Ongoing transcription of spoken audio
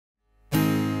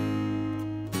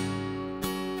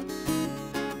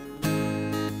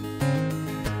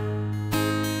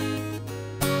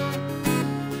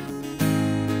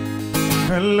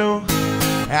Hello,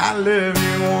 I love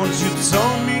you, won't you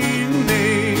tell me your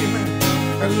name?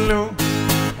 Hello,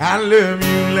 I love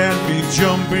you, let me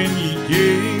jump in your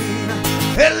game.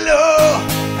 Hello,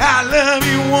 I love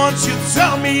you, won't you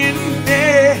tell me your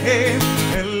name?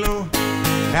 Hello,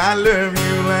 I love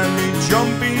you, let me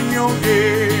jump in your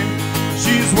game.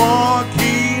 She's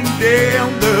walking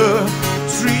down the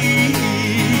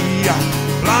street,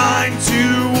 blind to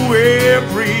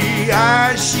every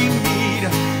eye she meet.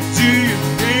 Do you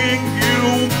think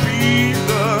you'll be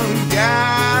the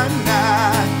guy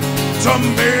to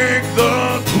make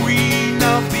the queen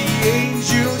of the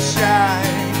angels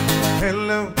shine?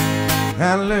 Hello,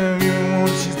 I love you,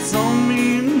 won't you tell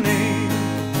me your name?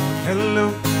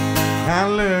 Hello, I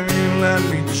love you, let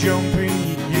me jump in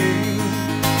your game.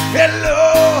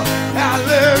 Hello, I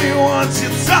love you, won't you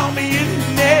tell me your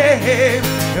name?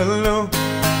 Hello,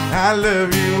 I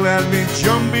love you, let me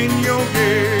jump in your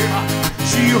game.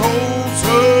 She holds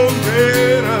her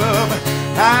head up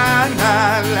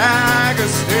high like a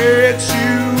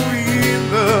statue in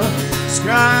the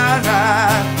sky.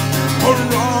 Her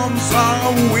arms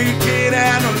are wicked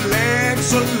and her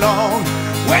legs are long.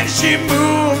 When she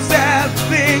moves that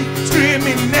thing,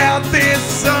 screaming out this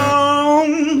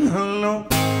song. Hello,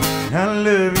 I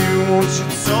love you, won't you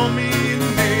tell me your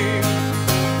name?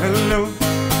 Hello,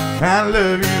 I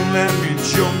love you, let me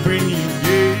jump in your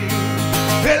game.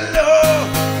 Hello,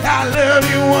 I love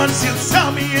you, won't you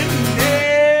tell me your name?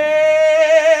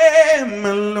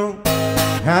 Hello,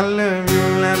 I love you,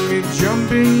 let me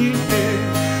jump in your game.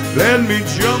 Let me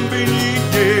jump in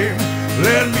your game.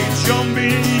 Let me jump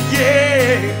in your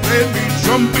game. Let me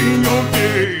jump in your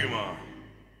game.